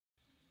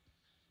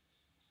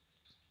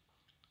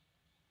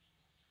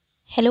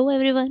Hello,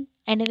 everyone,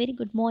 and a very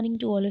good morning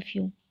to all of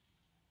you.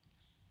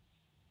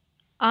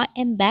 I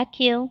am back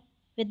here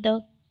with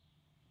the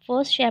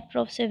first chapter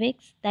of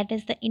civics, that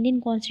is the Indian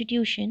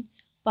Constitution,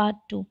 part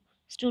 2.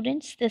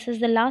 Students, this is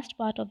the last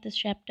part of this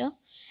chapter,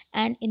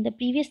 and in the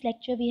previous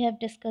lecture, we have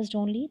discussed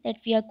only that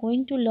we are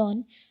going to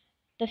learn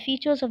the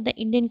features of the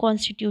Indian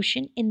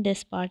Constitution in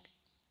this part.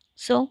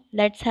 So,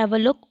 let's have a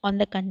look on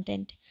the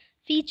content.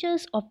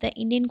 Features of the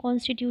Indian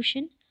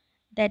Constitution,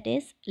 that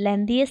is,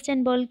 lengthiest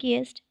and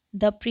bulkiest,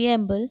 the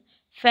preamble,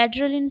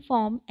 federal in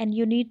form and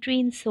unitary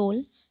in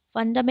soul,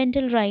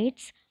 fundamental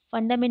rights,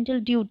 fundamental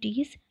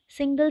duties,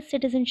 single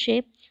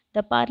citizenship,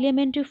 the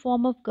parliamentary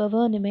form of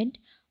government,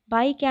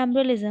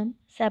 bicameralism,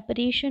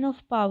 separation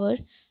of power,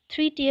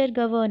 three-tier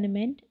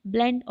government,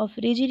 blend of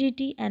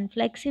rigidity and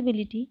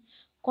flexibility,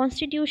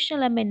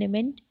 constitutional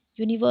amendment,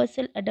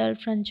 universal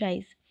adult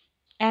franchise.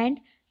 And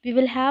we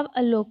will have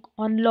a look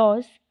on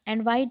laws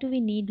and why do we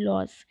need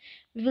laws.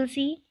 We will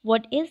see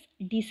what is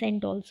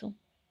dissent also.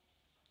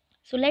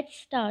 So let's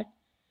start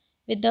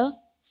with the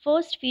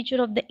first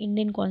feature of the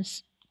Indian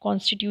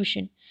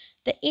Constitution.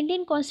 The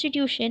Indian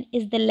Constitution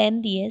is the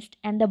lengthiest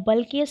and the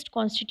bulkiest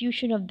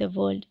constitution of the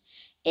world.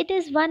 It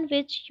is one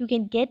which you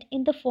can get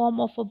in the form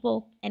of a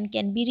book and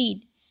can be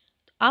read.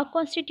 Our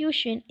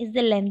constitution is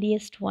the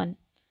lengthiest one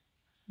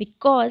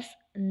because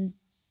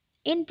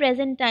in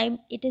present time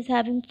it is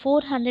having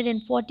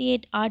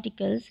 448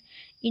 articles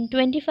in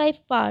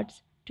 25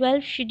 parts,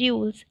 12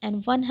 schedules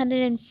and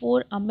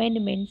 104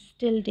 amendments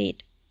till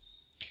date.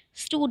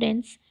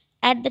 Students,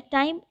 at the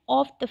time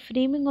of the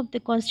framing of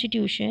the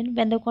constitution,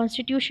 when the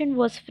constitution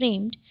was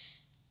framed,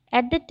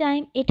 at the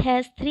time it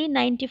has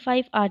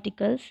 395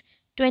 articles,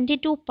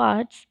 22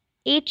 parts,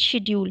 8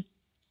 schedule.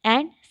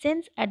 And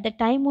since at the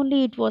time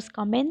only it was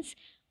commenced,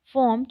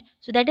 formed,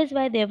 so that is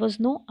why there was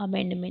no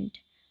amendment.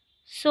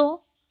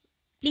 So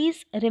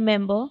please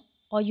remember,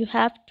 or you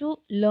have to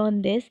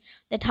learn this,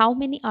 that how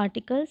many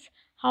articles,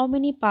 how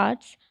many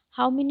parts,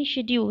 how many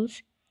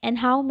schedules, and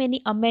how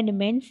many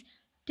amendments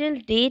till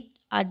date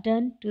are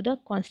done to the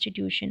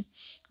constitution.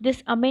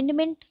 This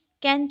amendment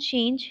can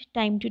change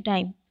time to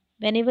time.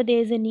 Whenever there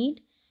is a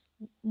need,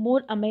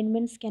 more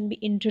amendments can be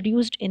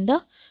introduced in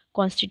the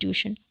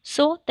constitution.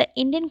 So the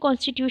Indian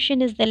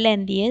constitution is the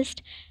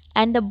lengthiest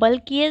and the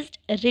bulkiest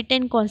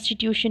written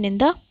constitution in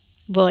the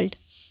world.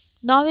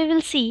 Now we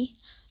will see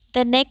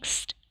the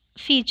next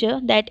feature,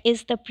 that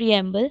is the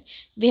preamble.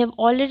 We have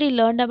already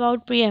learned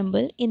about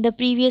preamble in the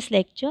previous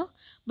lecture,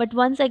 but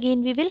once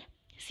again we will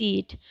see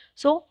it.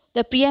 So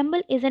the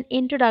preamble is an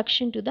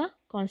introduction to the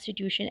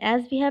constitution.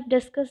 As we have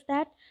discussed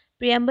that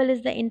preamble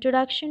is the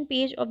introduction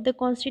page of the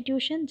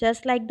constitution,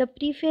 just like the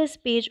preface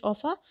page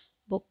of a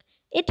book.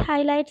 It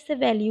highlights the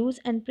values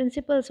and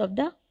principles of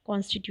the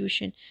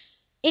constitution.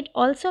 It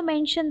also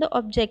mentions the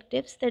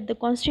objectives that the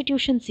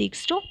constitution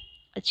seeks to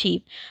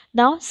achieve.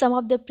 Now, some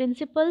of the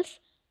principles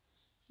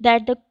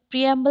that the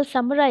preamble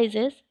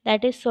summarizes,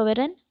 that is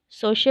sovereign,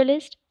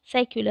 socialist,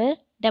 secular,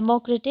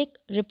 democratic,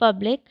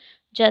 republic,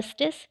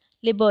 justice,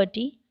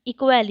 liberty,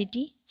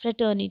 equality,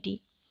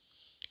 fraternity.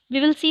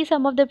 We will see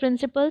some of the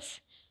principles.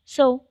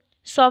 So,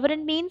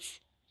 sovereign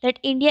means that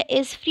India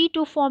is free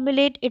to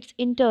formulate its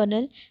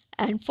internal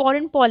and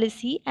foreign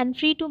policy and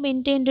free to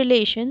maintain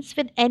relations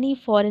with any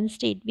foreign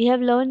state. We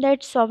have learned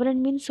that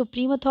sovereign means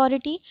supreme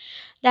authority,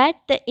 that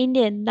the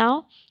Indian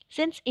now,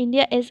 since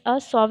India is a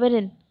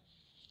sovereign,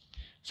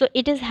 so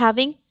it is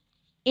having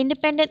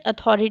independent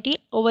authority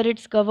over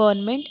its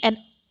government and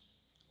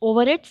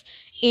over its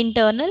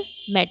internal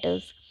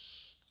matters.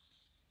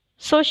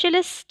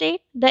 Socialist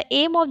state, the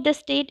aim of the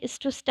state is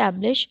to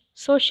establish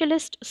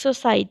socialist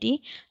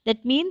society,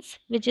 that means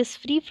which is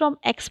free from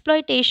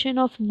exploitation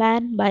of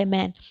man by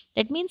man.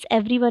 That means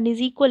everyone is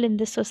equal in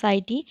this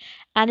society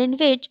and in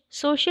which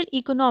social,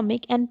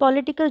 economic and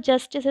political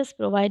justice is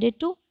provided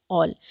to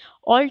all.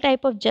 All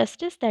type of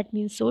justice, that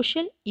means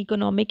social,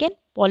 economic and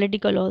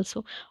political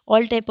also.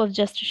 All type of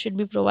justice should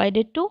be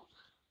provided to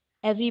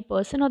every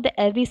person or the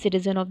every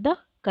citizen of the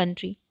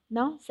country.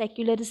 Now,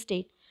 secular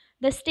state.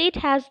 The state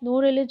has no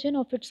religion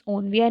of its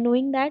own. We are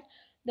knowing that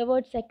the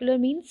word secular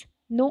means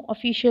no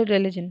official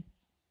religion.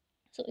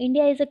 So,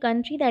 India is a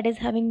country that is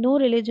having no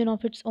religion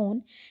of its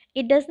own.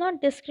 It does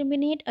not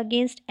discriminate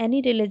against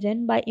any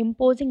religion by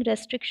imposing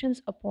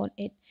restrictions upon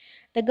it.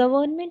 The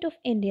government of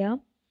India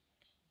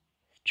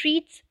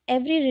treats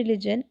every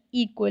religion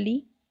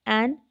equally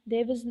and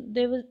there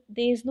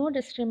is no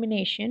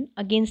discrimination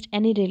against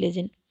any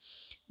religion.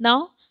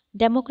 Now,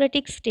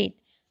 democratic state.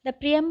 The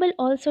preamble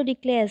also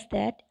declares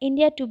that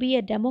India to be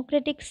a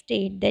democratic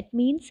state, that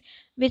means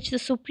which the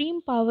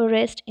supreme power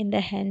rests in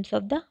the hands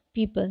of the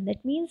people.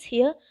 That means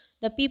here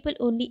the people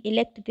only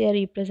elect their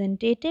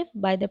representative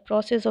by the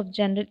process of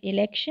general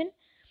election.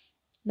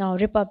 Now,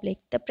 republic.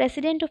 The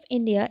president of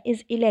India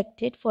is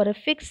elected for a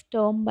fixed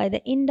term by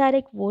the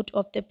indirect vote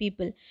of the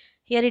people.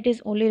 Here it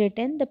is only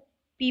written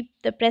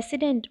the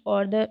president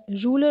or the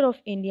ruler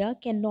of India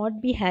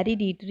cannot be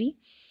hereditary.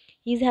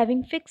 He is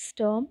having fixed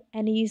term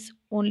and he is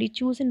only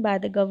chosen by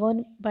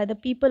the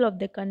people of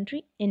the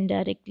country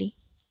indirectly.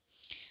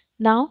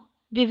 Now,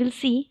 we will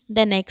see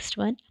the next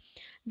one.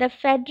 The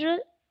federal,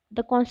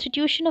 the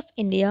Constitution of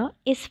India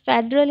is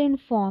federal in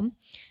form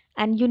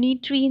and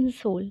unitary in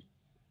soul.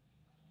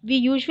 We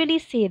usually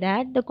say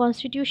that the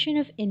Constitution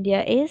of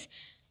India is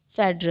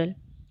federal.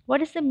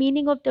 What is the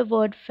meaning of the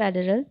word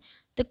federal?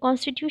 The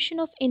Constitution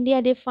of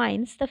India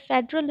defines the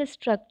federal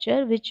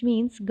structure, which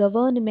means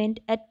government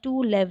at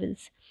two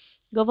levels.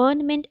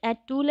 Government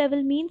at two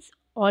level means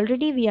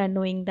already we are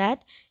knowing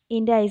that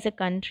India is a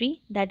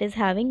country that is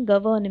having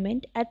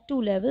government at two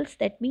levels.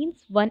 That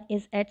means one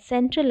is at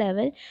central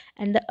level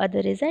and the other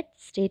is at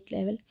state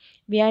level.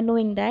 We are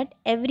knowing that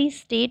every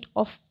state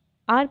of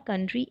our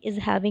country is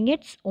having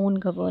its own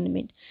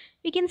government.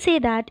 We can say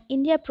that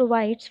India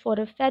provides for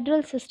a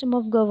federal system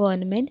of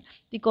government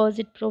because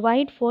it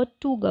provides for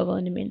two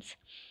governments.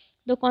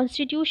 The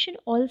Constitution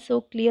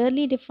also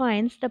clearly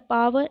defines the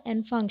power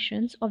and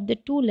functions of the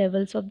two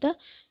levels of the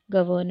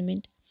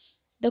government.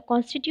 The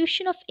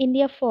Constitution of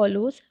India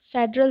follows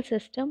federal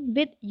system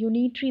with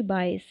unitary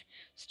bias.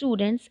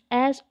 Students,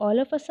 as all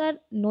of us are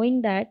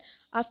knowing that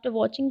after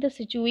watching the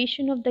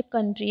situation of the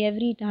country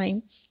every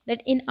time,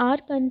 that in our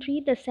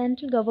country the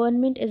central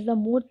government is the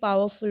more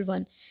powerful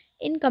one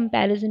in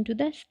comparison to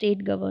the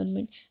state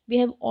government. We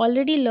have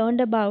already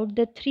learned about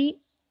the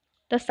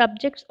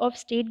subjects of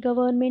state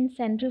government,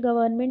 central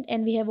government,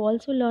 and we have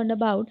also learned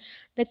about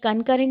the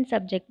concurrent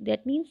subject.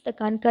 That means the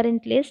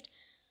concurrent list.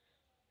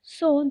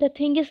 So the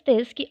thing is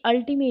this ki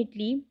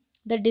ultimately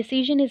the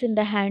decision is in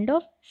the hand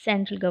of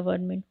central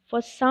government.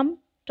 For some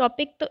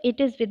topic though it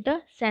is with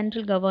the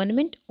central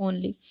government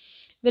only.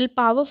 Will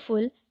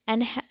powerful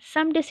and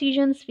some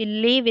decisions will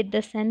lay with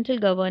the central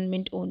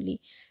government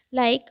only.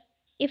 Like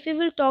if we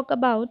will talk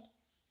about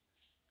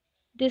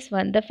this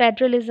one, the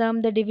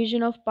federalism, the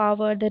division of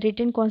power, the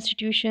written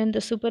constitution,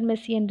 the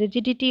supremacy and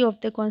rigidity of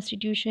the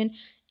constitution,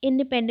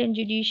 independent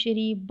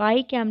judiciary,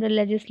 bicameral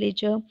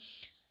legislature.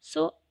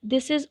 So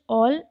this is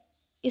all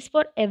is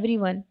for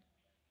everyone.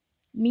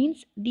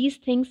 Means these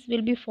things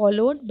will be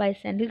followed by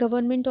central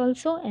government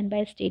also and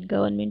by state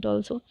government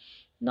also.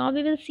 Now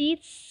we will see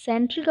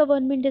central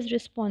government is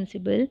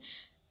responsible.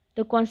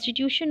 The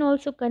constitution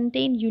also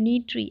contains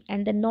unitary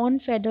and the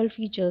non-federal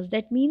features,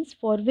 that means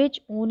for which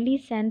only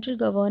central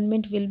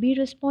government will be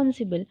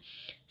responsible.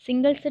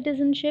 Single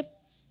citizenship,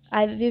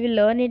 we will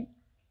learn it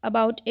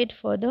about it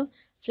further.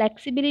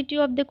 Flexibility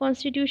of the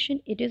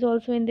constitution, it is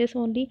also in this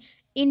only.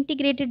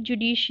 Integrated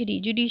judiciary,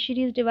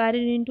 judiciary is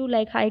divided into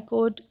like high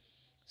court,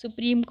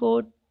 supreme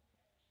court,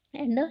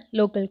 and the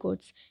local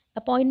courts.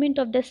 Appointment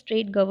of the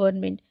state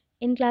government.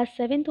 In class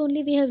 7th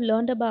only we have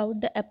learned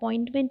about the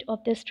appointment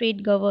of the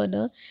state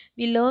governor.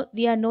 We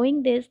are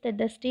knowing this that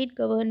the state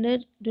governor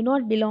do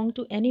not belong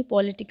to any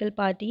political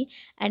party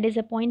and is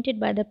appointed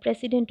by the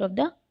president of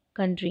the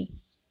country.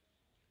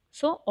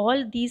 So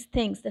all these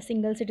things, the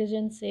single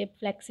citizenship,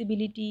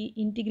 flexibility,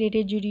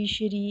 integrated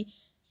judiciary,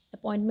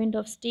 appointment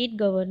of state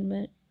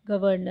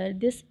governor,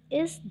 this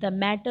is the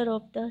matter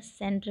of the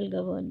central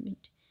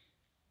government.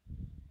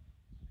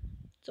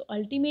 So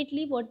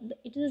ultimately,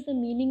 it is the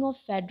meaning of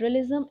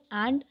federalism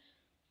and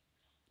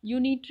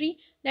unitary,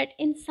 that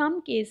in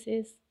some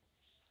cases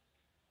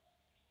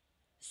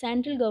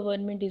central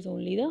government is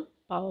only the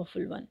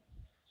powerful one.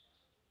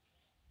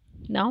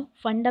 Now,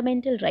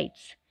 fundamental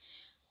rights.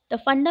 The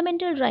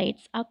fundamental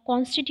rights are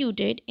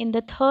constituted in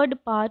the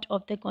third part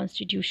of the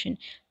Constitution.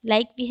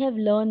 Like we have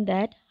learned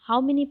that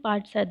how many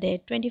parts are there?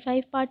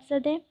 25 parts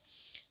are there.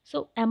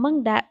 So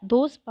among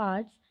those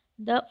parts,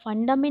 the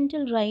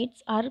fundamental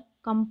rights are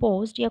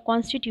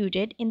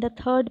constituted in the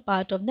third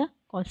part of the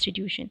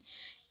Constitution.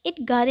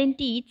 It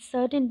guaranteed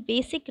certain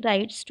basic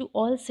rights to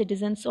all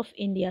citizens of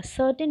India,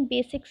 certain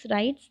basic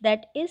rights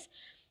that is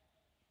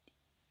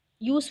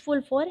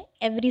useful for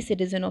every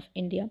citizen of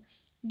India.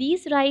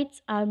 These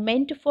rights are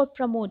meant for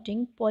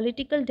promoting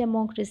political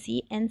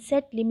democracy and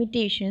set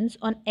limitations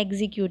on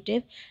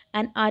executive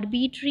and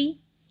arbitrary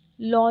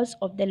laws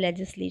of the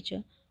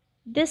legislature.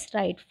 This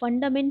right,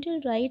 fundamental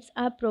rights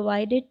are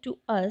provided to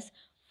us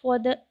for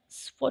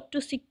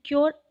to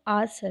secure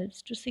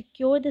ourselves, to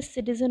secure the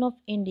citizen of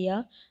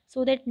India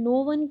so that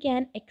no one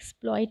can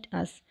exploit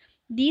us.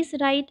 These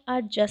rights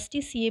are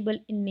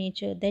justiciable in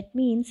nature. That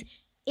means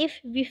if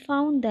we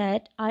found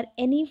that our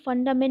any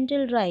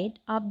fundamental right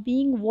are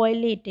being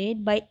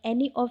violated by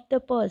any of the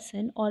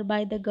person or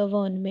by the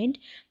government,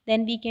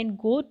 then we can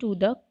go to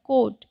the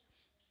court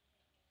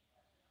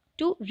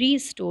to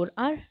restore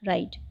our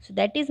right. So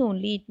that is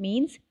only it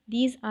means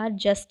these are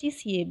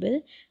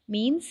justiciable,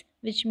 means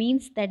which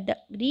means that the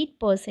agreed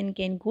person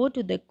can go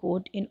to the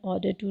court in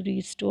order to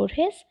restore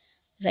his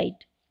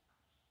right.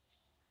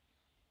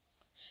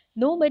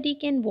 Nobody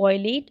can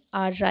violate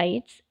our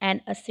rights,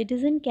 and a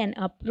citizen can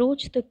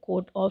approach the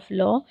court of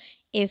law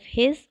if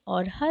his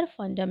or her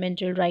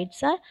fundamental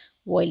rights are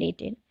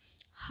violated.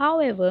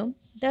 However,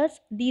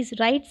 thus these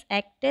rights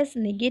act as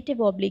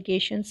negative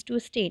obligations to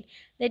state.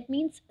 That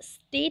means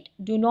state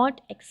do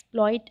not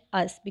exploit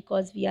us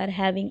because we are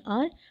having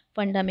our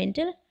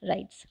fundamental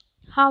rights.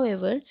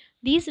 However,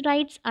 these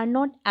rights are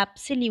not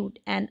absolute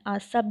and are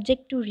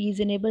subject to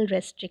reasonable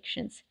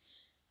restrictions.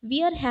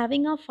 We are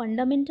having our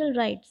fundamental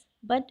rights,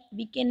 but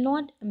we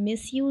cannot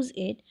misuse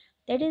it.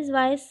 That is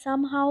why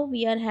somehow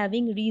we are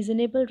having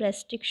reasonable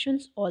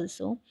restrictions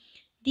also.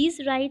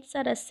 These rights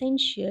are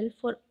essential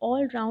for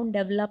all round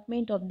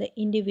development of the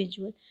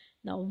individual.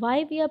 Now,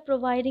 why we are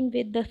providing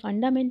with the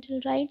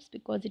fundamental rights?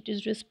 Because it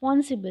is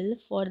responsible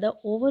for the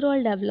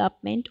overall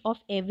development of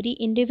every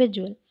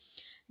individual.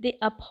 They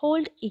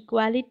uphold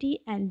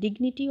equality and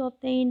dignity of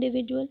the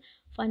individual.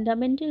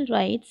 Fundamental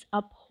rights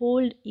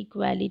uphold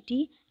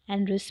equality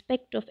and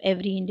respect of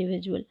every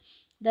individual.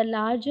 The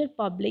larger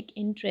public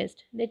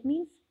interest, that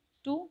means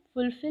to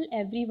fulfill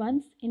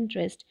everyone's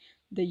interest,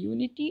 the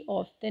unity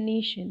of the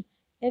nation.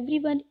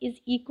 Everyone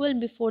is equal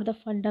before the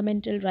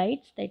fundamental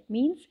rights, that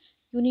means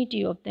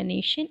unity of the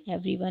nation,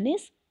 everyone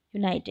is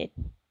united.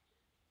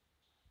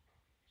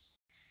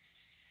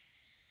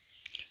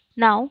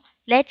 Now,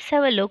 let's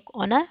have a look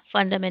on our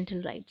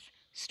fundamental rights.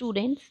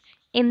 Students,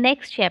 in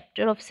next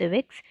chapter of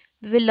civics,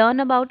 we will learn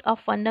about our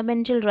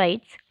fundamental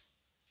rights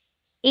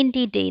in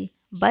detail.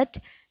 But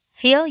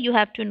here you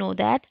have to know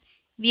that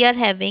we are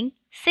having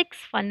six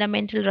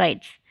fundamental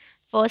rights.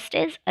 First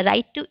is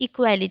right to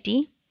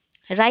equality,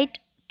 right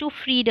to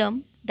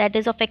freedom, that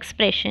is of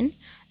expression,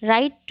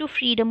 right to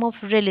freedom of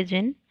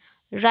religion,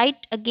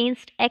 right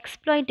against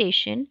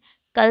exploitation,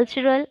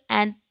 cultural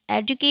and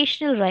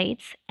educational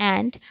rights,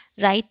 and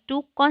right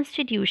to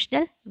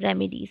constitutional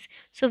remedies.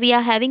 So we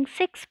are having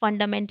six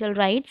fundamental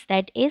rights,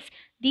 that is,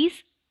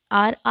 these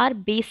are our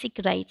basic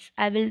rights.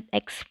 I will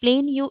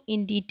explain you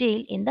in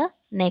detail in the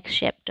next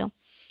chapter.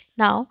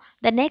 Now,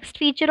 the next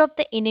feature of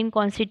the Indian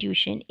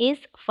Constitution is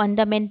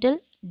fundamental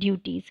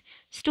duties.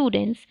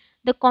 Students,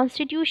 the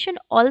Constitution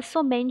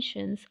also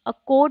mentions a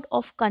code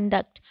of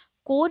conduct.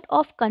 Code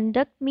of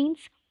conduct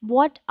means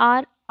what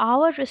are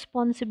our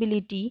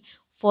responsibility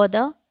for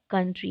the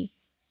country.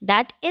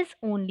 That is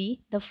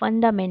only the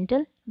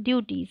fundamental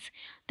duties.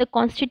 The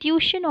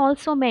Constitution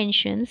also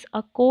mentions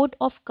a code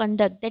of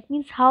conduct, that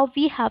means how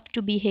we have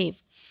to behave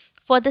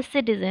for the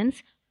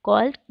citizens,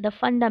 called the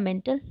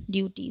fundamental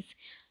duties.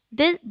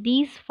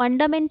 These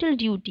fundamental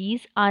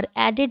duties are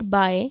added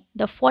by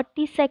the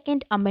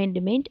 42nd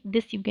Amendment.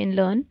 This you can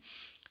learn.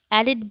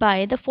 Added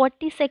by the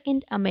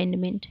 42nd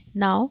Amendment.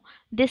 Now,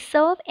 they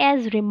serve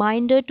as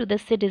reminder to the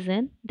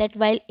citizen that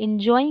while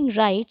enjoying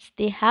rights,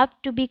 they have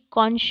to be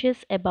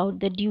conscious about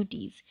the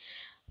duties.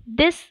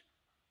 This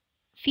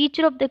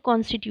feature of the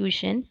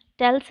constitution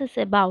tells us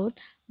about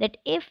that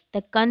if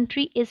the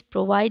country is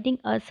providing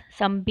us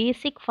some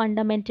basic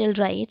fundamental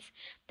rights,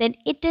 then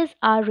it is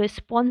our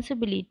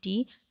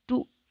responsibility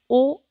to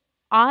owe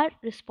our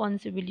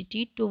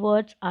responsibility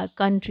towards our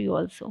country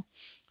also.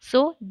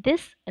 So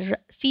this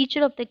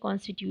feature of the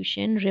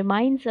constitution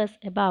reminds us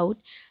about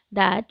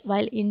that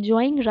while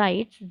enjoying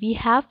rights, we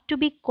have to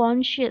be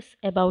conscious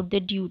about the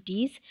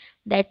duties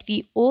that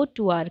we owe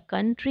to our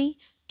country,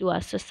 to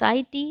our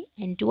society,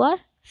 and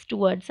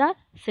towards our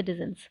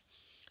citizens.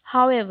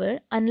 However,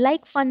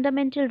 unlike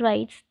fundamental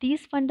rights,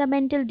 these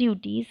fundamental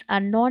duties are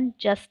not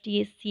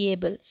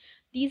justiciable.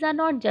 These are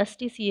not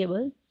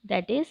justiciable,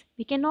 that is,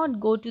 we cannot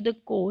go to the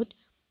court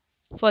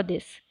for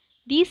this.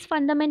 These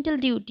fundamental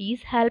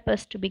duties help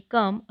us to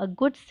become a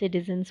good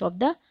citizens of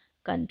the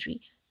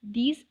country.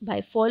 These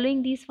by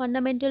following these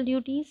fundamental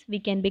duties, we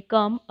can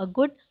become a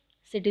good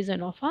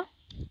citizen of our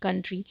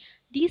country.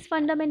 These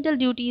fundamental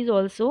duties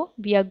also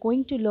we are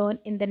going to learn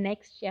in the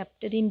next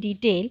chapter in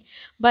detail,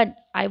 but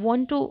I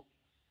want to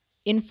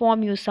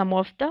inform you some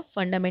of the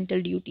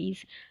fundamental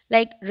duties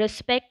like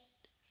respect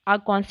our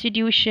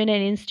constitution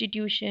and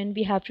institution.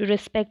 We have to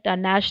respect our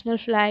national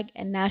flag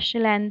and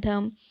national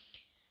anthem.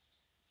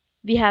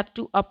 We have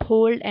to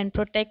uphold and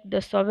protect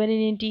the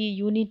sovereignty,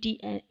 unity,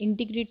 and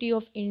integrity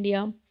of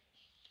India.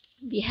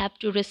 We have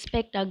to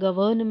respect our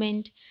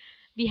government.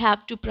 We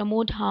have to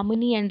promote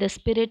harmony and the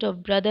spirit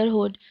of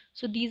brotherhood.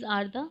 So these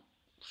are the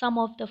some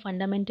of the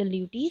fundamental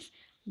duties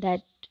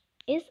that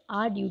is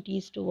our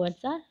duties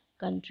towards our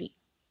country.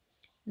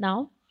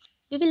 Now,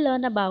 we will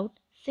learn about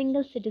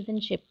single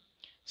citizenship.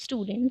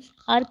 Students,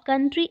 our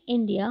country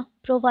India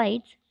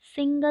provides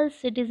single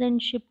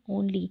citizenship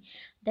only.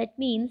 That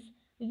means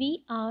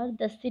we are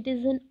the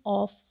citizen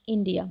of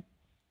India.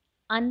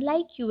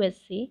 Unlike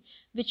USA,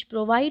 which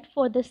provide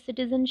for the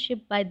citizenship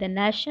by the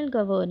national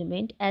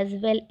government as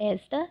well as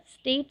the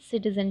state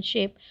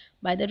citizenship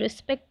by the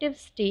respective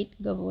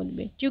state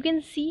government. You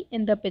can see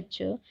in the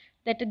picture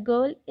that a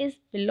girl is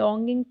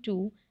belonging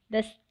to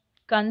the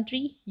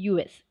country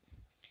US.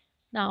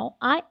 Now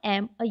I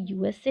am a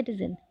US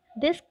citizen.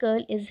 This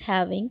girl is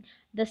having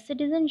the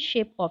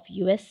citizenship of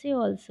USA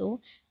also,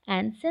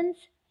 and since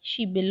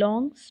she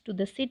belongs to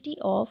the city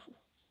of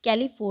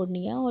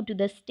California or to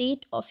the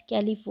state of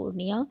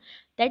California,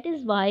 that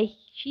is why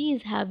she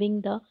is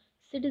having the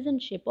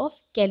citizenship of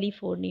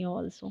California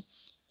also.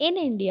 In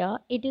India,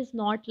 it is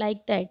not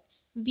like that.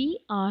 We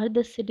are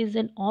the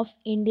citizen of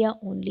India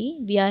only.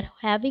 We are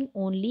having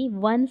only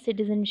one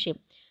citizenship,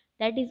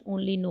 that is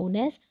only known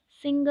as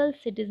single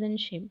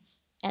citizenship,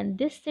 and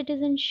this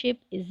citizenship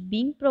is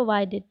being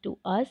provided to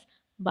us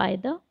by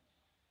the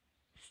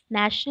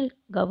national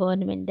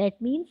government,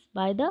 that means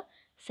by the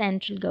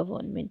central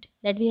government.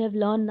 That we have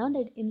learned now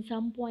that in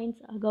some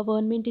points a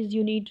government is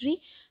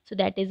unitary, so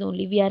that is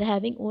only we are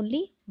having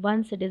only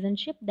one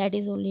citizenship, that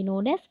is only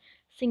known as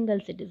single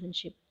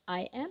citizenship.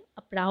 I am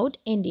a proud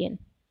Indian.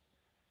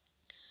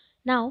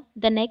 Now,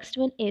 the next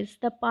one is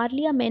the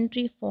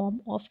parliamentary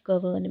form of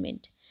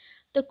government.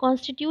 The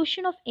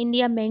Constitution of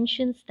India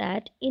mentions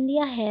that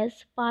India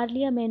has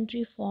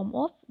parliamentary form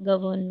of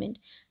government.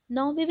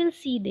 Now we will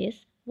see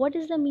this. What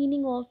is the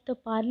meaning of the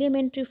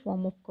parliamentary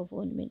form of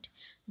government?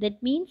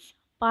 That means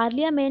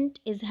parliament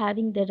is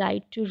having the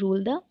right to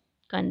rule the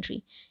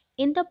country.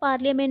 In the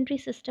parliamentary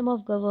system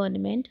of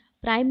government,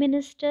 prime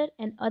minister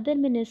and other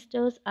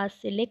ministers are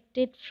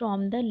selected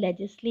from the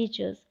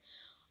legislatures.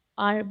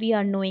 We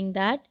are knowing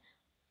that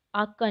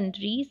our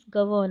country's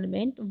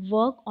government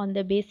work on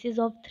the basis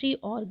of three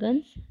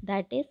organs,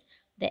 that is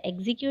the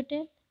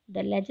executive,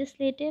 the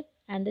legislative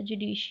and the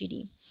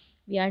judiciary.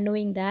 We are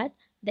knowing that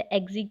the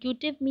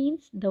executive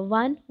means the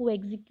one who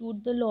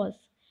execute the laws,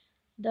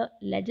 the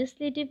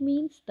legislative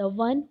means the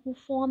one who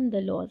form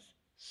the laws.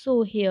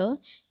 So here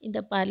in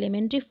the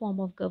parliamentary form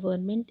of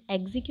government,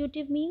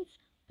 executive means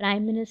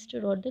prime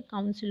minister or the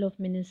council of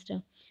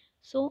minister.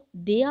 So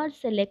they are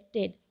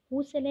selected.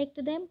 Who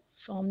select them?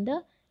 From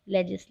the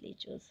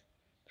legislatures,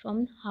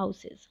 from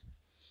houses.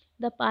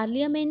 The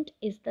parliament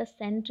is the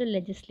central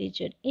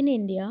legislature. In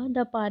India,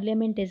 the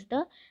parliament is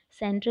the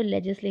central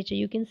legislature.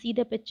 You can see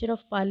the picture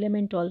of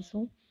parliament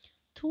also.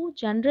 Through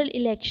general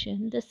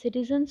election, the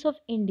citizens of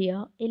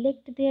India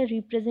elect their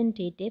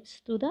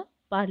representatives to the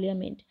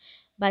parliament.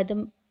 By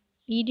the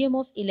medium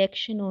of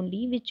election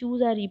only, we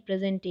choose our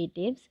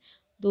representatives,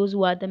 those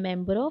who are the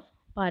member of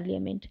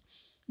parliament.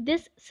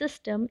 This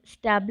system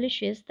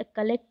establishes the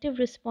collective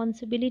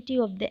responsibility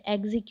of the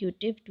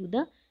executive to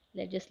the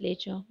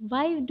legislature.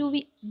 Why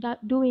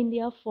do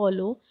India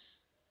follow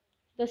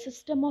the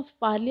system of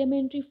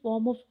parliamentary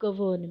form of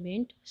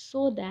government?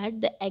 So that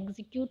the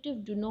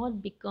executive do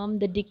not become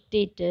the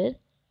dictator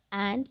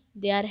and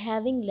they are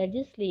having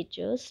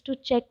legislatures to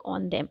check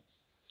on them.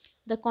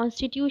 The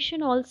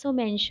constitution also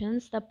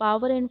mentions the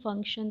power and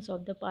functions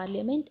of the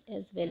parliament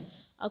as well.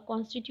 A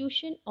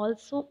constitution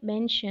also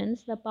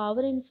mentions the power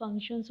and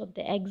functions of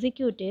the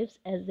executives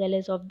as well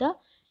as of the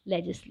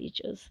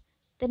legislatures.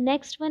 The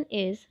next one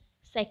is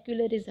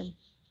secularism.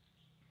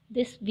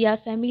 This we are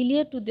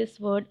familiar to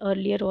this word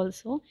earlier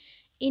also.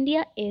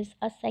 India is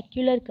a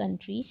secular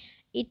country.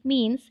 It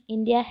means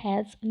India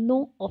has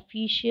no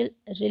official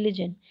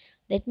religion.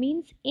 That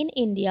means in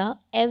India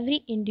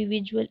every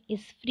individual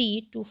is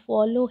free to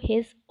follow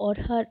his or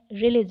her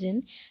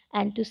religion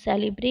and to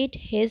celebrate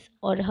his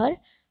or her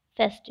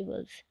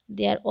festivals.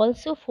 They are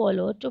also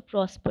followed to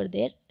prosper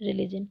their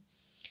religion.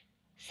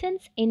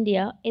 Since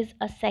India is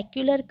a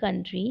secular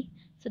country,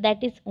 so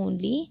that is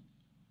only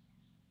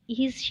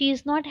she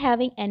is not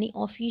having any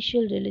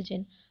official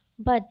religion,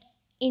 but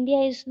India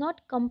is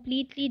not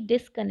completely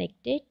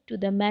disconnected to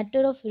the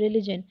matter of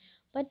religion,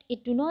 but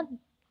it do not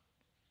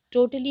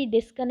totally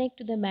disconnect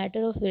to the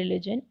matter of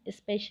religion,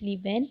 especially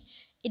when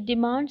it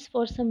demands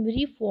for some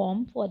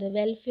reform for the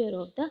welfare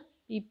of the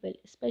people,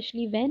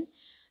 especially when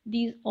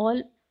these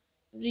all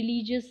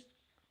religious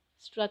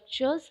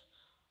structures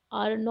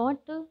are not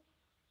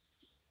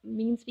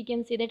means we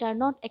can say that are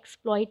not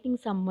exploiting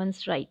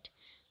someone's right.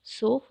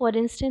 So for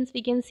instance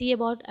we can see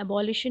about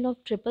abolition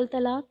of triple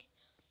talaq.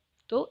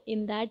 So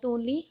in that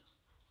only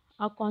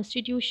our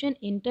constitution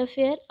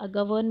interfere, a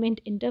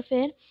government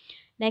interfere.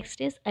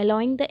 Next is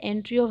allowing the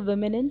entry of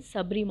women in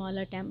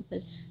Sabrimala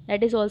temple.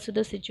 That is also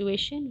the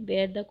situation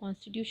where the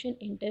constitution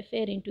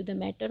interfere into the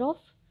matter of,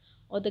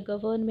 or the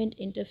government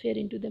interfere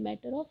into the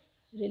matter of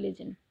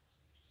religion.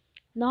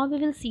 Now we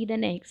will see the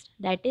next,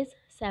 that is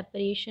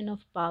separation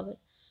of power,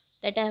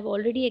 that I have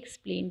already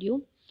explained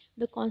you.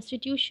 The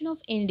Constitution of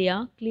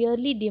India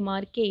clearly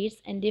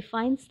demarcates and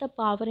defines the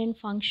power and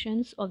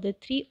functions of the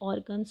three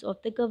organs of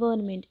the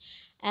government.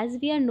 As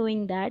we are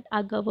knowing that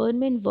our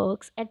government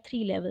works at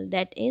three levels,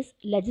 that is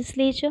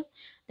legislature,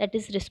 that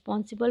is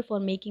responsible for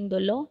making the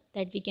law,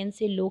 that we can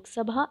say Lok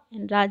Sabha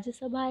and Rajya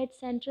Sabha at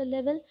central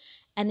level,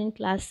 and in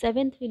class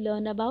 7th we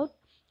learn about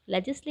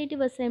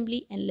legislative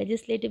assembly and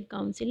legislative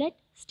council at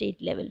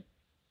state level.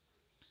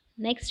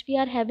 Next we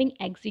are having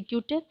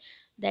executive,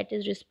 that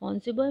is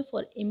responsible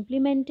for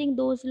implementing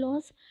those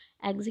laws.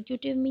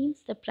 Executive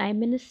means the prime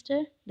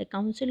minister, the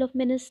council of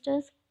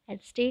ministers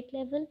at state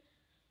level,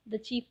 the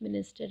chief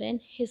minister and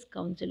his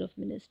council of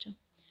ministers.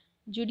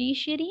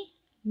 Judiciary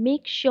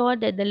makes sure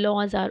that the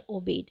laws are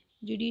obeyed.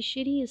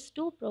 Judiciary is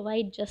to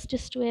provide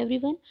justice to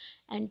everyone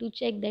and to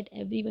check that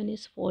everyone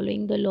is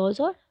following the laws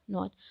or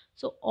not.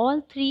 So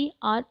all three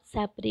are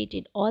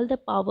separated, all the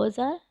powers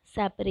are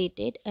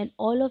separated and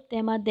all of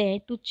them are there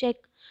to check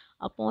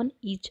upon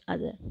each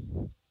other.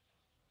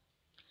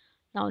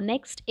 Now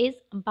next is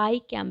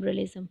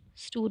bicameralism.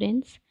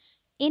 Students,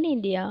 in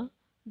India,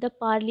 the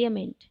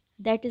parliament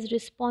that is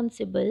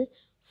responsible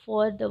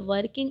for the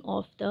working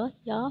of the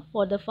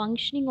for the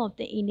functioning of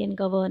the Indian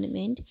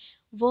government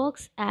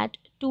works at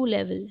two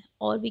level,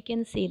 or we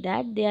can say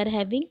that they are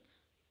having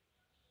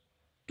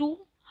two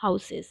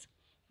houses.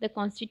 The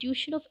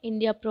Constitution of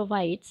India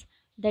provides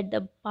that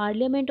the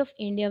Parliament of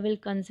India will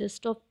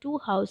consist of two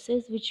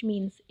houses, which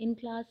means in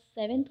class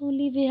 7th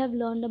only we have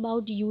learned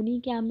about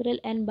unicameral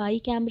and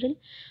bicameral.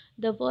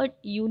 The word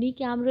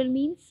unicameral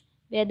means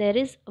where there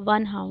is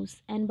one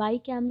house, and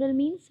bicameral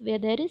means where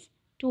there is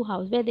two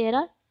house, where there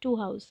are two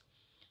houses.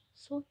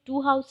 So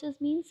two houses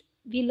means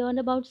we learn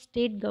about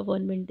state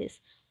government this.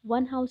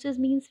 One houses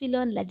means we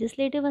learn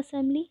legislative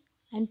assembly,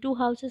 and two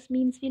houses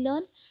means we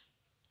learn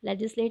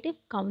legislative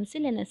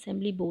council and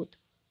assembly both.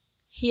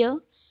 Here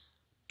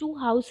two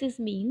houses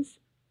means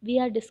we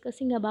are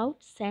discussing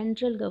about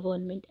central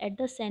government at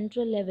the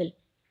central level.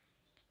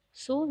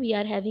 So we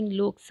are having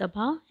Lok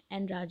Sabha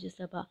and Rajya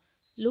Sabha.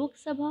 Lok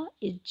Sabha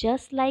is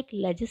just like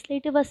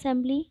legislative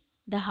assembly,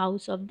 the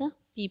house of the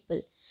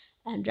people,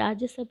 and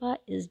Rajya Sabha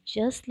is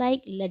just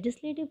like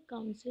legislative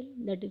council,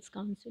 that is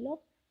council of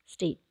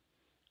state.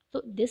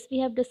 So this we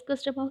have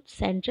discussed about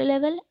central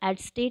level. At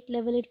state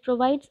level it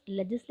provides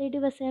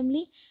legislative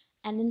assembly,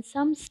 and in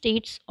some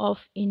states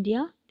of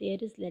India there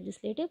is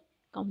legislative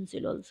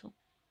council also.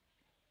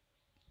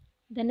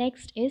 The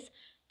next is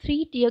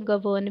three-tier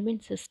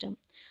government system.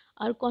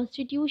 Our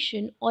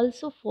constitution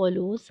also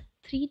follows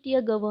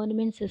three-tier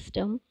government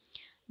system.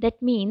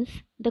 That means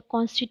the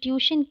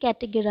constitution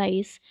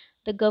categorizes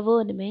the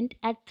government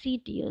at three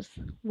tiers.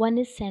 One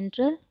is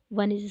central,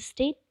 one is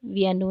state,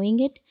 we are knowing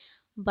it,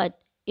 but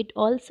it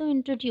also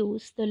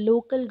introduced the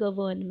local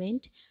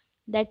government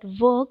that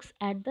works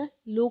at the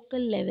local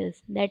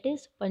levels. That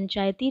is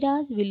Panchayati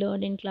Raj, we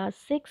learned in class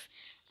 6,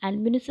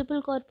 and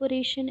municipal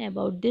corporation,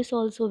 about this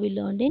also we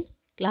learned in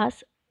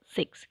class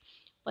 6.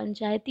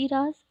 Panchayati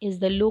Raj is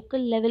the local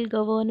level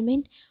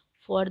government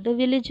for the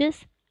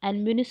villages,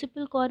 and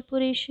municipal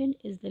corporation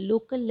is the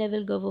local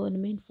level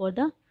government for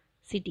the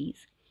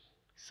cities.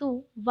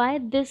 So why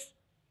this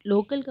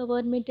local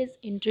government is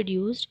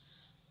introduced?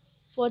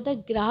 For the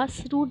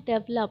grassroots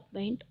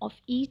development of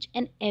each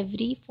and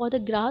every, for the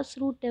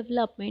grassroots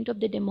development of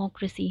the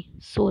democracy,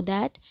 so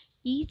that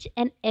each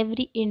and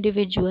every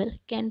individual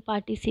can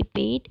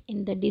participate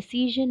in the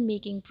decision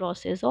making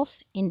process of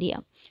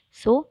India.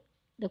 So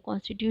the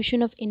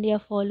Constitution of India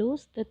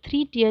follows the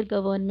three tier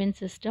government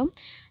system,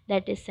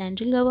 that is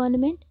central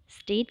government,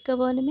 state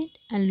government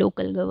and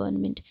local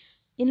government.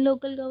 In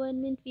local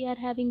government we are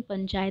having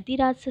Panchayati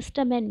Raj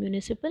system and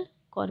municipal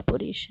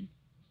corporation.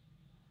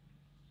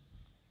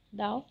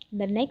 Now,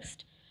 the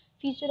next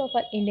feature of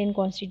our Indian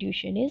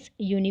Constitution is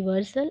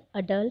universal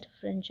adult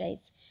franchise.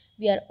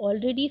 We are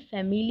already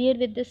familiar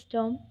with this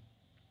term.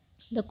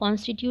 The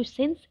Constitution,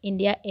 since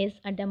India is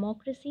a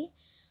democracy,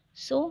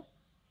 so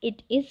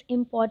it is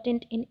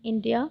important in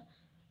India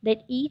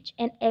that each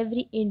and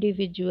every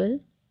individual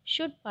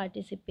should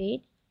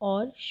participate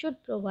or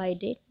should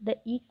provide it the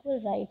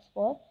equal rights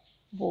for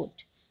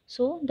vote.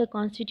 So the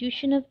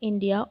Constitution of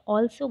India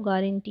also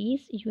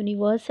guarantees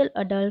universal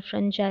adult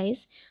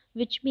franchise,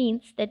 which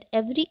means that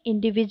every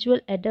individual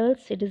adult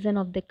citizen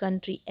of the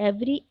country,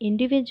 every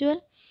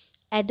individual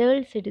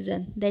adult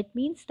citizen, that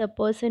means the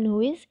person who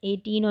is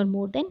 18 or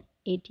more than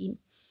 18,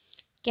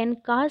 can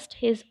cast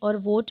his or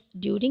vote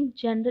during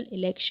general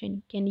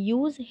election, can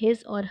use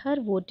his or her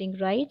voting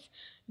rights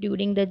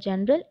during the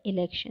general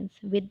elections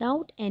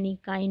without any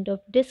kind of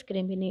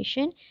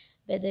discrimination,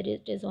 whether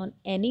it is on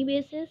any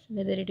basis,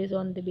 whether it is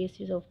on the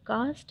basis of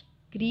caste,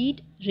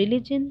 creed,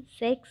 religion,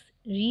 sex,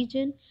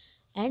 region,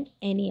 and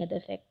any other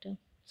factor.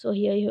 So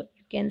here you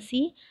can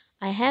see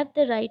I have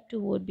the right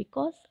to vote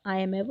because I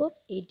am above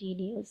 18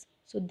 years.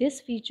 So this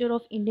feature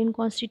of Indian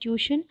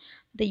Constitution,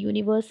 the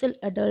universal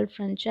adult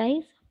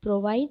franchise,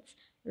 provides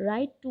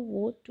right to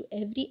vote to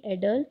every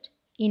adult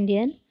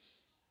Indian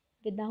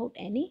without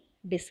any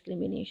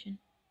discrimination.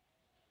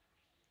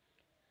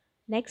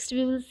 Next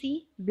we will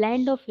see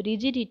blend of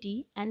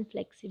rigidity and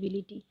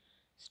flexibility.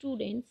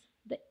 Students,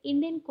 the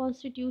Indian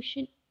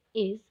Constitution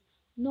is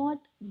not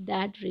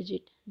that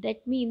rigid.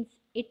 That means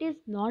it is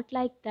not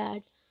like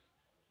that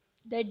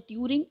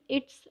during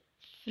its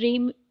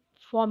frame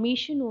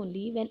formation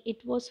only, when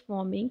it was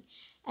forming,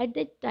 at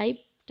that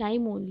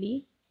time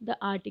only the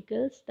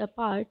articles, the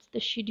parts, the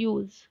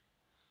schedules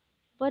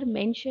were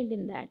mentioned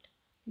in that.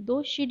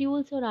 Those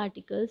schedules or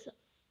articles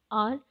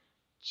are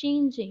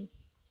changing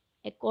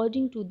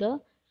according to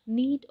the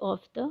need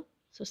of the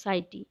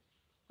society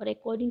or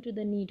according to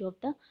the need of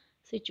the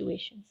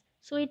situations.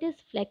 So it is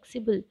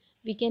flexible.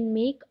 We can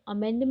make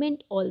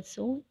amendment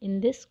also in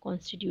this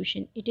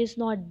constitution. It is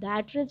not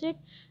that rigid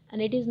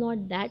and it is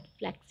not that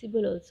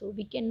flexible also.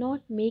 We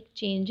cannot make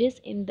changes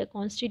in the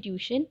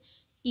constitution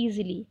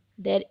easily.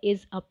 There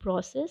is a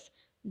process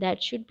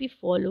that should be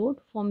followed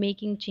for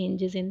making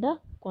changes in the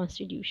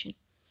constitution,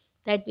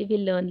 that we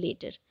will learn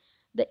later.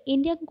 The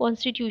Indian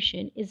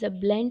Constitution is a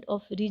blend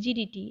of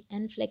rigidity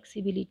and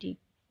flexibility.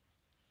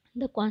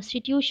 The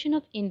Constitution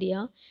of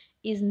India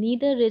is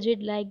neither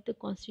rigid like the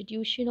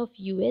Constitution of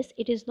US,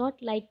 it is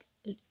not like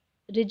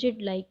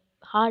rigid like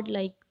hard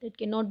like that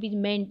cannot be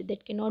mended,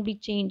 that cannot be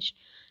changed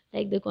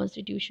like the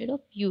Constitution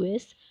of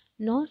US,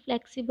 nor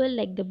flexible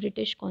like the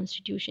British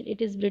Constitution.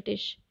 It is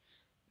British.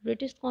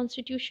 British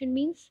constitution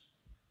means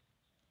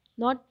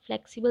not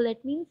flexible.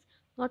 That means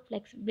not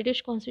flexible.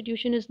 British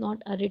constitution is not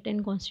a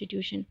written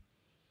constitution.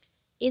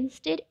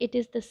 Instead, it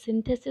is the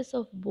synthesis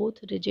of both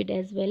rigid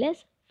as well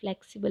as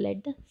flexible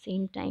at the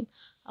same time.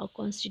 Our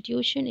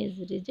constitution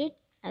is rigid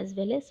as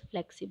well as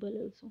flexible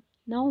also.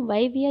 Now,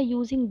 why we are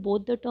using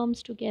both the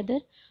terms together?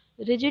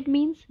 Rigid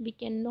means we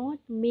cannot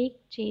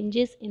make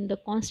changes in the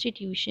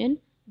constitution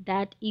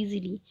that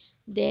easily.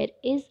 There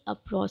is a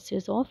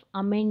process of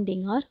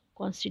amending our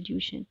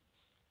constitution,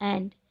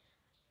 and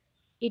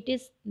it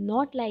is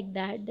not like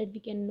that we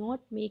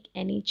cannot make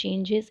any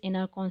changes in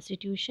our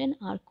constitution.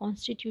 Our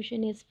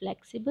constitution is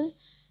flexible.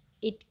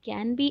 It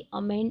can be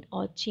amended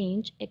or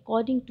changed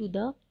according to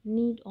the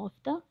need of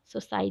the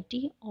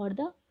society or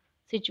the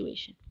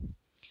situation.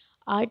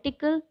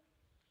 Article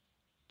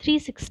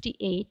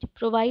 368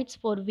 provides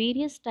for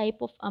various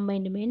type of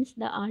amendments.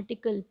 The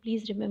article,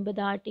 please remember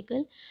the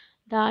article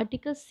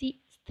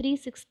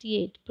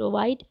 368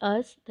 provide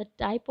us the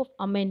type of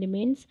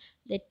amendments.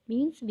 That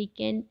means we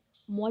can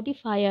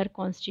modify our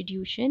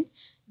constitution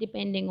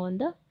depending on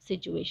the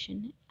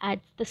situation. At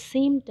the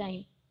same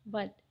time,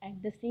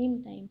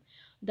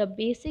 the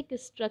basic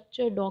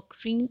structure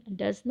doctrine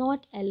does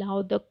not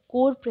allow the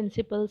core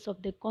principles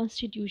of the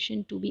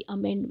constitution to be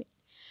amended.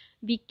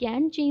 We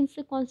can change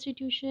the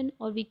constitution,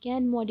 or we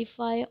can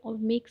modify or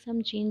make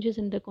some changes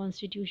in the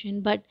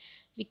constitution, but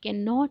we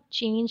cannot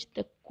change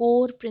the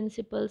core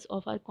principles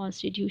of our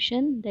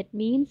constitution. That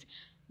means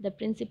the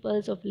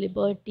principles of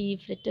liberty,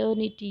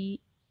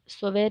 fraternity,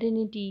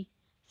 sovereignty,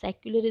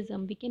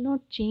 secularism. We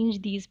cannot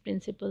change these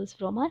principles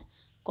from our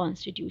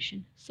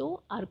constitution.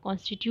 So our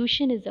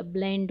constitution is a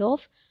blend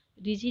of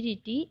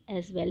rigidity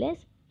as well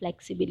as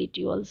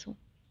flexibility also.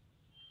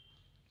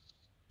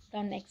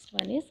 The next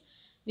one is,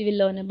 we will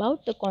learn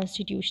about the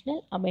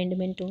constitutional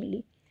amendment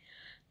only.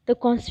 The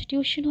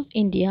Constitution of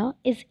India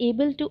is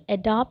able to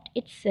adapt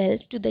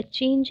itself to the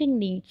changing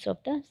needs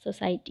of the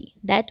society.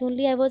 That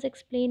only I was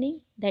explaining,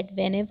 that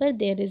whenever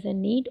there is a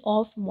need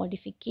of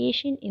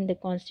modification in the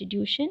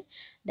Constitution,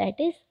 that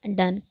is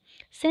done.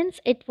 Since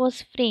it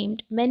was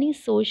framed, many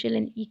social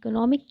and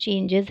economic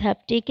changes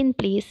have taken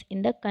place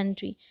in the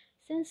country.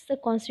 Since the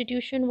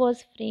Constitution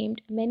was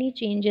framed, many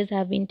changes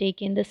have been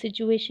taken. The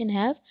situation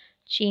have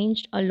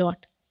changed a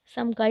lot.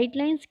 Some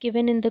guidelines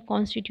given in the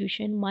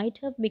Constitution might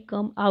have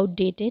become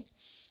outdated.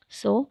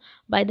 So,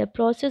 by the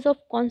process of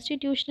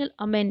constitutional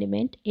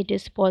amendment, it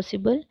is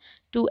possible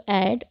to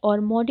add or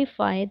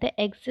modify the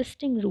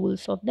existing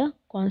rules of the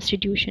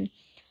Constitution.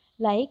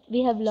 Like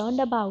we have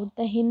learned about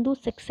the Hindu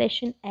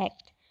Succession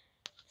Act.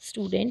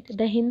 Student,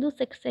 the Hindu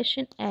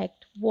Succession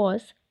Act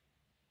was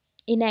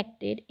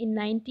enacted in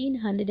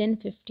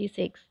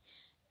 1956.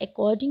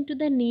 According to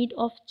the need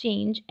of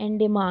change and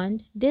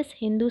demand, this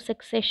Hindu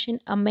Succession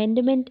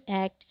Amendment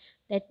Act,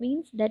 that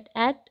means that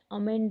act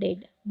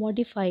amended,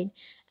 modified,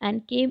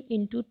 and came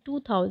into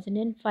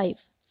 2005,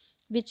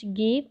 which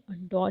gave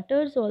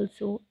daughters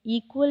also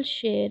equal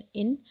share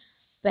in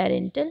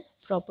parental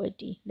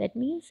property. That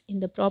means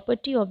in the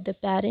property of the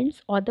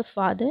parents or the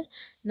father,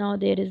 now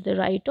there is the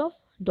right of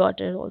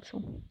daughter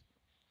also.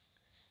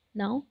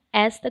 Now,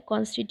 as the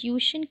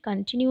constitution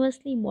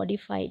continuously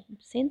modified,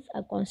 since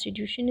a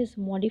constitution is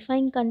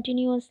modifying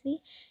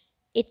continuously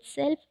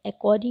itself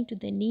according to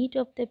the need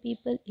of the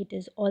people, it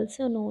is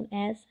also known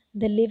as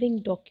the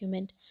living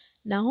document.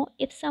 Now,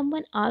 if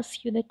someone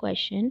asks you the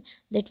question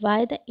that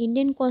why the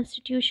Indian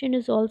constitution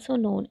is also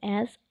known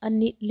as a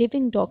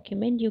living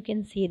document, you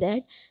can say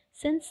that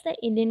since the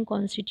Indian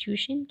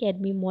constitution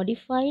can be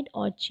modified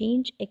or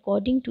changed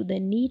according to the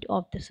need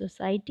of the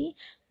society,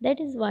 that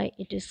is why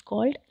it is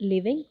called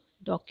living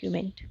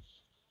document.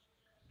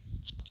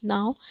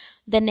 Now,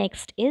 the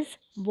next is,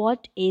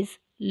 what is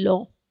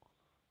law?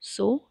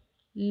 So,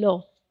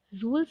 law,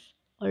 rules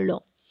or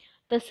law.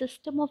 The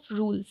system of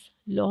rules.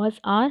 Laws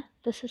are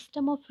the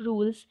system of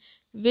rules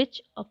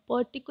which a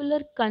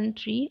particular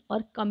country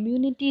or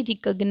community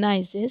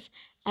recognizes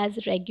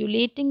as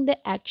regulating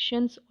the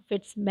actions of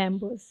its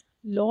members.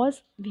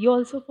 Laws, we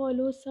also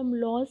follow some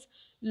laws.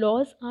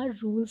 Laws are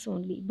rules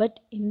only, but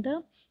in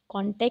the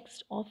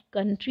context of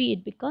country,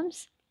 it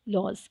becomes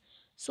laws.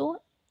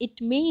 So,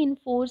 it may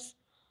enforce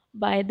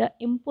by the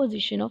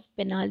imposition of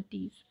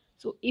penalties.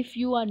 So, if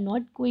you are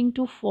not going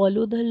to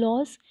follow the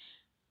laws,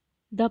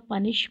 the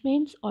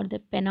punishments or the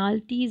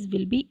penalties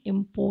will be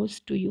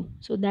imposed to you.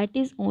 So, that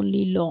is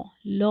only law.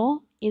 Law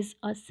is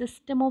a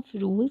system of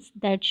rules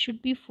that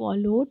should be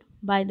followed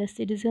by the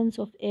citizens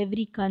of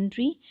every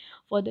country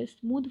for the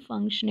smooth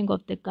functioning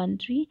of the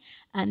country,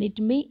 and it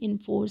may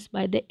enforce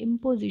by the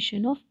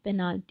imposition of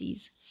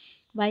penalties.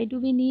 Why do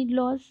we need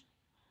laws?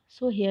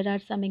 So, here are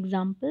some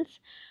examples.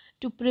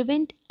 To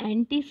prevent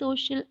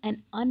antisocial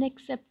and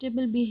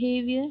unacceptable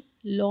behavior,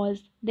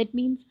 laws. That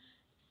means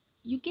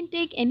you can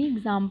take any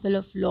example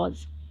of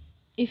laws.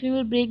 If you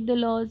will break the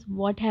laws,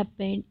 what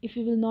happened? If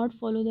you will not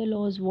follow the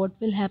laws, what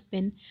will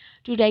happen?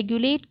 To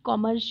regulate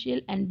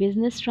commercial and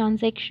business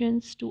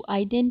transactions, to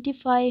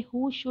identify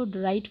who should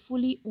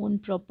rightfully own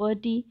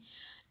property,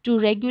 to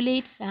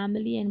regulate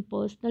family and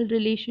personal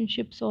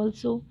relationships,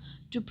 also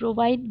to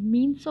provide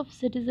means of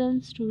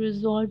citizens to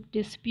resolve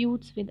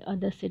disputes with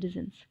other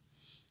citizens.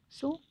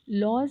 So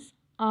laws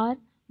are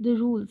the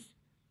rules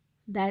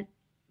that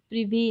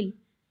prevail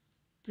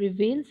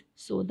prevails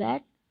so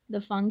that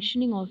the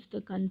functioning of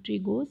the country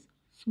goes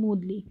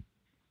smoothly.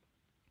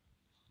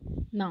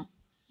 Now,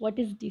 what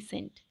is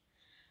dissent?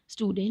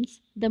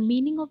 Students, the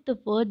meaning of the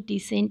word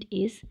dissent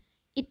is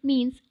it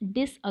means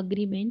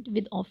disagreement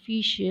with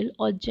official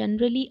or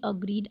generally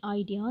agreed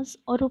ideas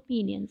or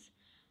opinions.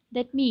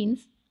 That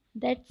means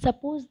that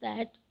suppose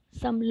that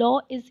some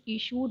law is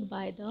issued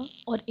by the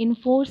or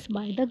enforced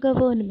by the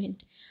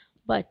government,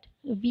 but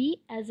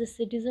we as a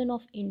citizen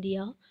of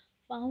India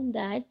found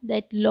that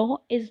that law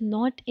is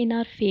not in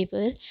our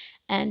favor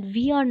and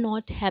we are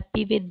not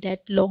happy with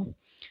that law,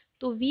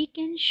 so we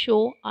can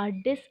show our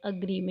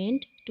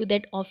disagreement to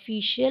that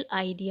official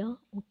idea,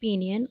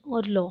 opinion,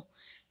 or law.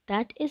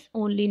 That is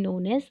only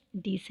known as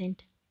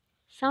dissent.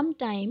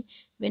 Sometime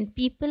when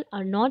people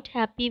are not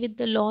happy with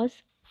the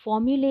laws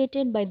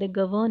formulated by the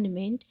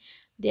government,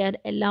 they are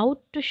allowed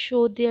to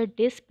show their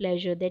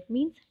displeasure. That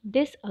means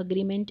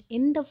disagreement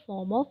in the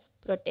form of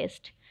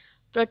protest.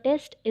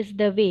 Protest is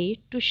the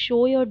way to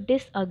show your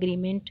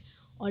disagreement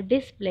or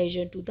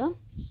displeasure to the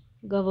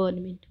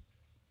government.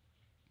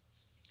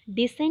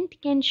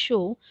 Dissent can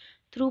show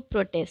through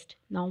protest.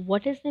 Now,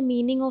 what is the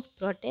meaning of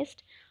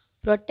protest?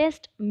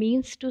 Protest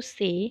means to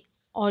say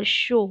or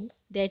show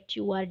that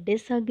you are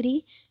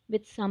disagree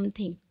with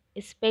something,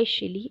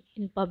 especially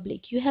in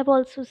public. You have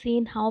also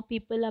seen how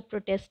people are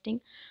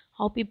protesting,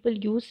 how people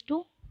used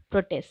to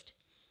protest.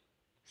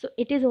 So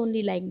it is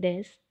only like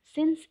this.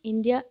 Since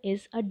India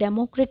is a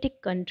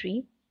democratic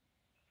country,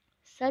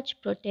 such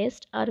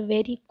protests are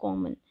very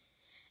common.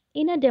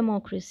 In a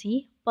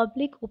democracy,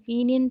 public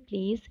opinion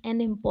plays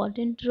an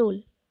important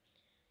role.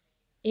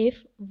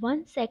 If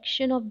one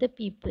section of the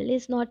people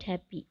is not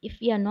happy, if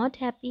we are not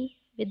happy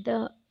with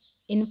the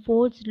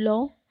enforced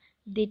law,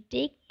 they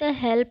take the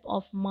help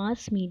of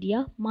mass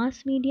media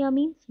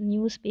means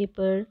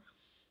newspaper,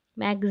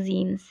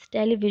 magazines,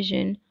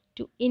 television,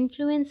 to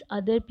influence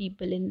other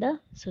people in the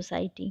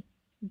society.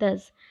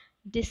 Thus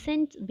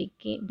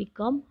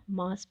become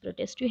mass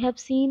protest. You have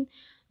seen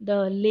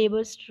the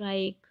laborers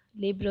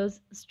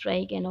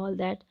strike and all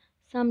that.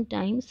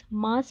 Sometimes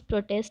mass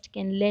protest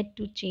can lead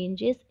to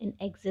changes in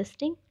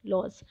existing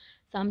laws.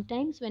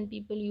 Sometimes when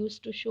people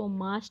used to show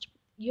mass,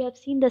 you have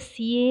seen the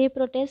CAA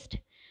protest.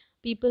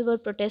 People were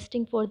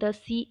protesting for the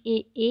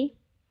CAA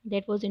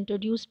that was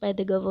introduced by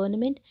the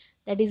government.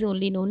 That is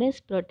only known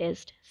as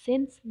protest.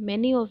 Since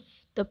many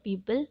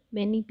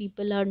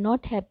people are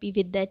not happy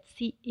with that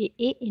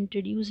CAA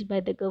introduced by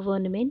the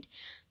government,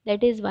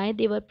 that is why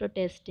they were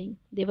protesting.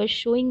 They were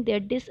showing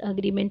their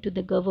disagreement to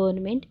the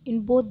government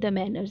in both the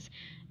manners.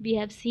 We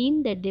have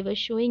seen that they were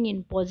showing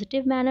in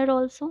positive manner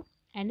also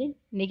and in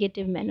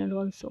negative manner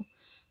also.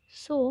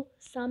 So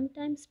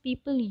sometimes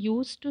people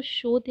used to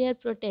show their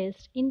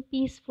protest in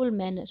peaceful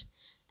manner,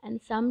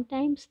 and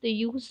sometimes they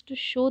used to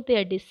show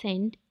their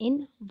dissent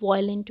in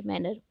violent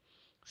manner.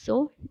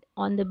 So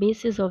on the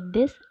basis of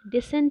this,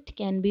 dissent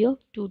can be of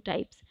two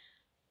types: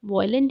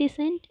 violent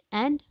dissent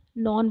and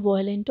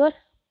non-violent or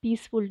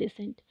peaceful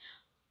dissent.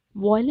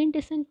 Violent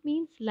dissent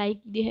means like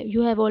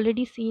you have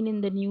already seen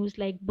in the news,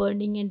 like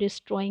burning and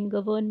destroying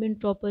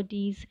government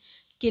properties,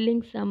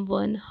 killing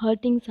someone,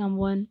 hurting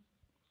someone,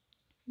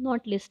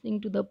 not listening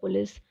to the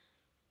police,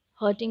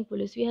 hurting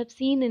police. We have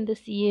seen in the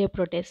CAA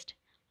protest.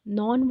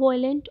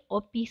 Non-violent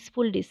or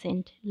peaceful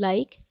dissent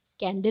like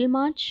candle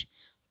march,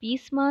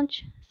 peace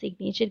march,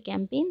 signature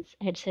campaigns,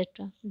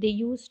 etc. They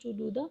used to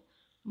do the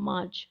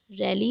march,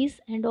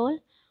 rallies and all,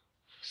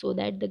 so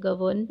that the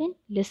government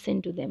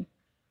listen to them.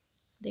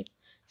 They,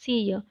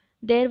 see here,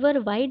 there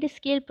were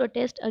wide-scale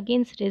protests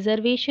against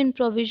reservation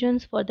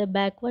provisions for the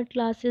backward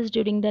classes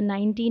during the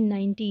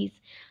 1990s.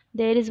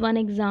 There is one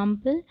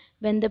example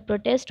when the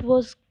protest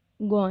was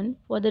gone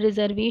for the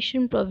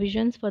reservation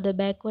provisions for the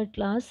backward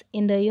class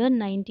in the year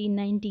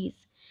 1990s.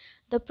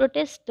 The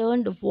protest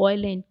turned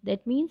violent,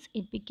 that means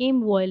it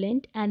became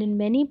violent, and in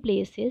many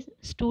places,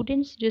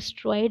 students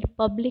destroyed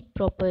public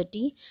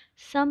property.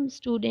 Some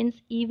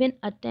students even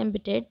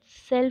attempted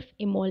self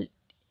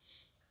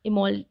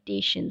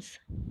immolations.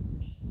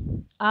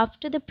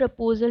 After the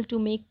proposal to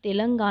make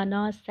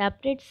Telangana a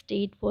separate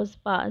state was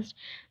passed,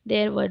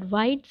 there were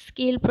wide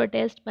scale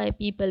protests by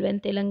people when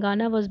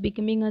Telangana was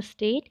becoming a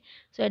state.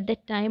 So, at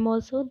that time,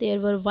 also, there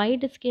were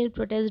wide scale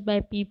protests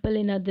by people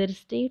in other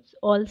states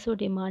also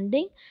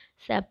demanding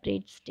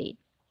separate state.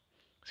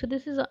 So,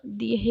 this is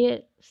the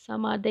here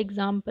some are the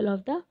example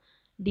of the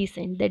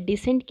dissent. The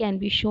dissent can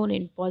be shown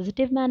in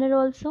positive manner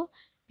also,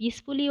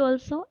 peacefully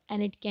also,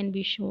 and it can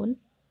be shown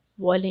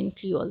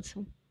violently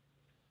also.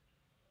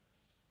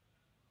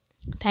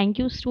 Thank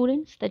you,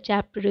 students. The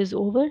chapter is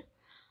over.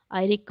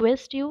 I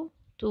request you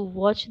to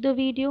watch the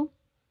video,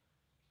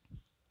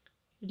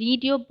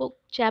 read your book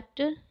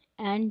chapter,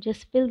 and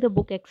just fill the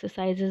book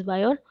exercises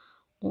by your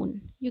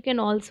own. You can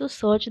also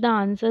search the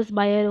answers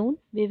by your own.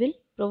 We will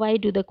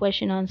provide you the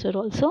question answer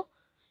also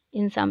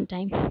in some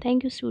time.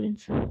 Thank you,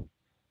 students.